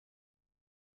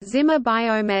Zimmer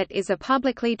Biomet is a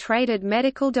publicly traded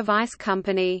medical device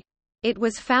company. It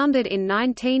was founded in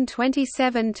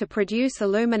 1927 to produce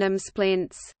aluminum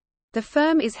splints. The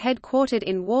firm is headquartered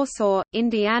in Warsaw,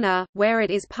 Indiana, where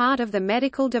it is part of the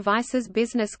medical devices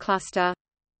business cluster.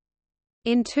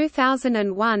 In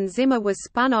 2001, Zimmer was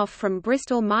spun off from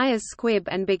Bristol Myers Squibb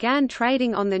and began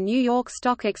trading on the New York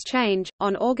Stock Exchange,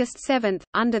 on August 7,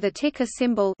 under the ticker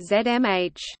symbol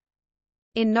ZMH.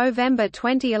 In November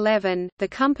 2011, the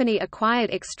company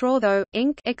acquired Extraortho,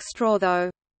 Inc.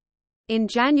 In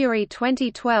January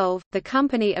 2012, the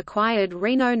company acquired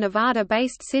Reno,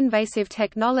 Nevada-based Synvasive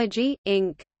Technology,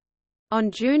 Inc. On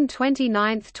June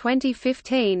 29,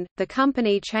 2015, the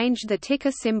company changed the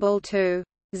ticker symbol to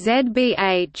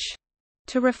ZBH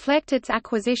to reflect its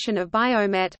acquisition of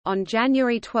Biomet. On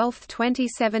January 12,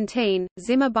 2017,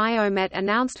 Zimmer Biomet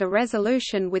announced a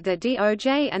resolution with the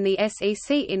DOJ and the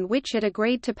SEC in which it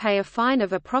agreed to pay a fine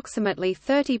of approximately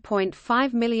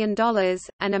 $30.5 million,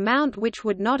 an amount which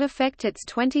would not affect its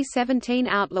 2017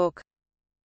 outlook.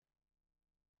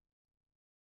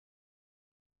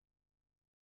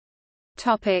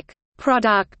 Topic: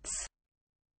 Products.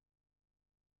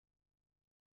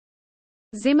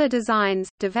 Zimmer designs,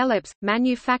 develops,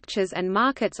 manufactures and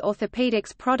markets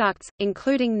orthopedics products,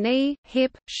 including knee,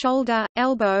 hip, shoulder,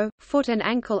 elbow, foot and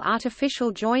ankle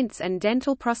artificial joints and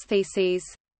dental prostheses.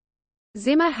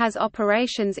 Zimmer has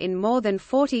operations in more than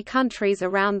 40 countries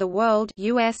around the world: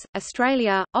 US,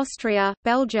 Australia, Austria,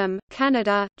 Belgium,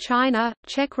 Canada, China,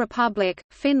 Czech Republic,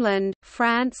 Finland,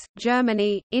 France,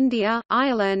 Germany, India,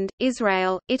 Ireland,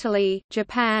 Israel, Italy,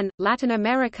 Japan, Latin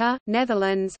America,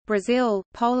 Netherlands, Brazil,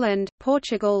 Poland,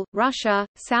 Portugal, Russia,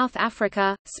 South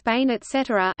Africa, Spain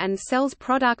etc., and sells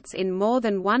products in more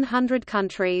than 100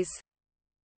 countries.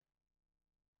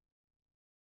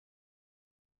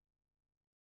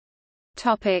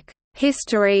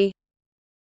 History.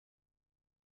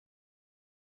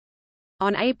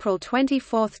 On April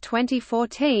 24,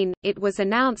 2014, it was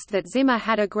announced that Zimmer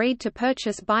had agreed to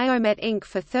purchase Biomet Inc.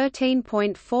 for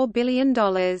 $13.4 billion.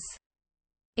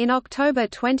 In October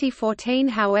 2014,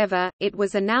 however, it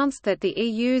was announced that the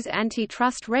EU's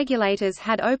antitrust regulators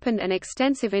had opened an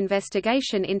extensive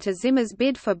investigation into Zimmer's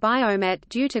bid for Biomet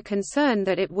due to concern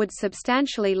that it would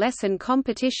substantially lessen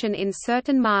competition in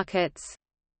certain markets.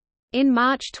 In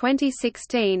March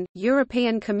 2016,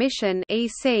 European Commission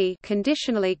 (EC)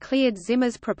 conditionally cleared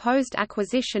Zimmer's proposed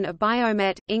acquisition of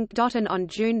Biomet, Inc. And on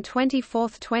June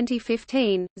 24,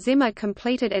 2015, Zimmer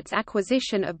completed its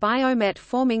acquisition of Biomet,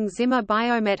 forming Zimmer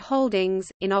Biomet Holdings.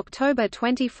 In October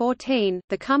 2014,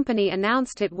 the company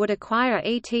announced it would acquire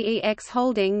ETEX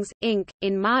Holdings, Inc.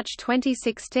 In March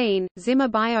 2016, Zimmer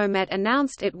Biomet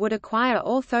announced it would acquire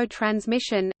Ortho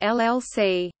Transmission,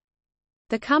 LLC.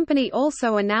 The company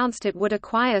also announced it would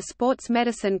acquire sports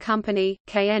medicine company,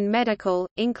 KN Medical,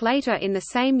 Inc. Later in the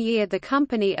same year, the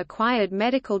company acquired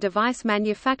medical device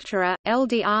manufacturer,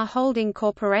 LDR Holding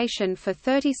Corporation for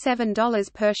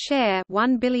 $37 per share,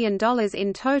 $1 billion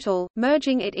in total,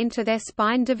 merging it into their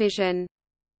spine division.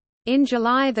 In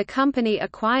July, the company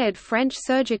acquired French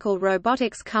surgical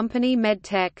robotics company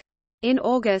Medtech. In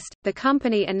August, the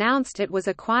company announced it was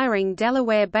acquiring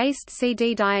Delaware-based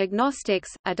CD Diagnostics,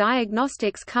 a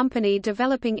diagnostics company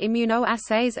developing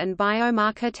immunoassays and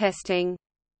biomarker testing.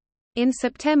 In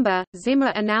September,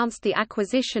 Zimmer announced the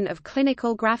acquisition of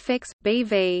Clinical Graphics,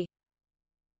 BV.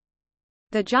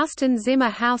 The Justin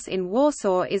Zimmer House in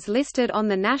Warsaw is listed on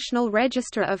the National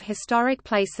Register of Historic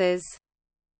Places.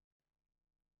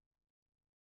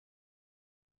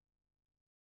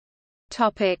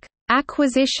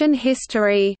 Acquisition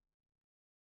history.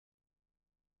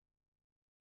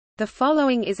 The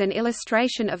following is an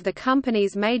illustration of the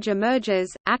company's major mergers,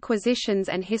 acquisitions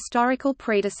and historical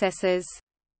predecessors.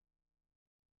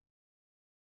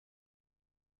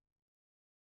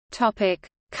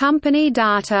 Company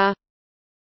data.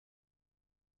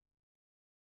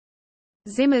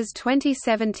 Zimmer's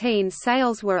 2017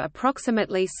 sales were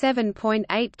approximately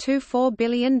 $7.824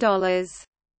 billion.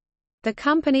 The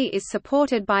company is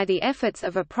supported by the efforts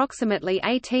of approximately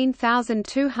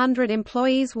 18,200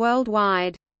 employees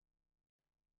worldwide.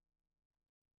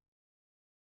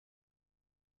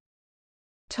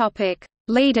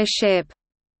 Leadership.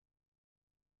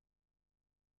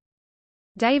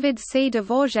 David C.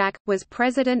 Dvorak, was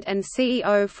President and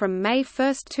CEO from May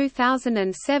 1,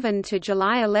 2007 to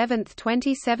July 11,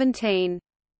 2017.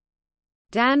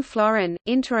 Dan Florin,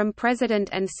 Interim President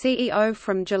and CEO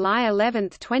from July 11,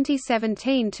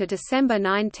 2017 to December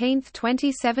 19,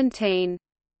 2017.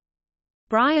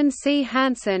 Brian C.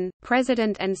 Hansen,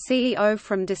 President and CEO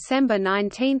from December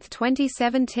 19,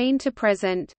 2017 to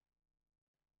present.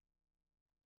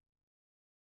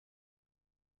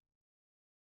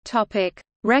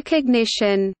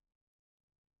 Recognition.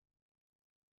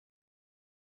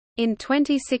 In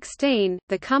 2016,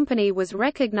 the company was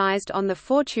recognized on the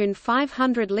Fortune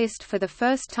 500 list for the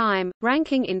first time,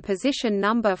 ranking in position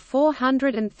number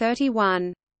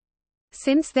 431.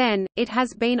 Since then, it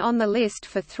has been on the list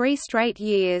for 3 straight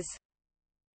years.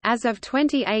 As of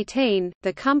 2018,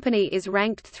 the company is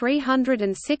ranked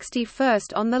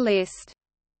 361st on the list.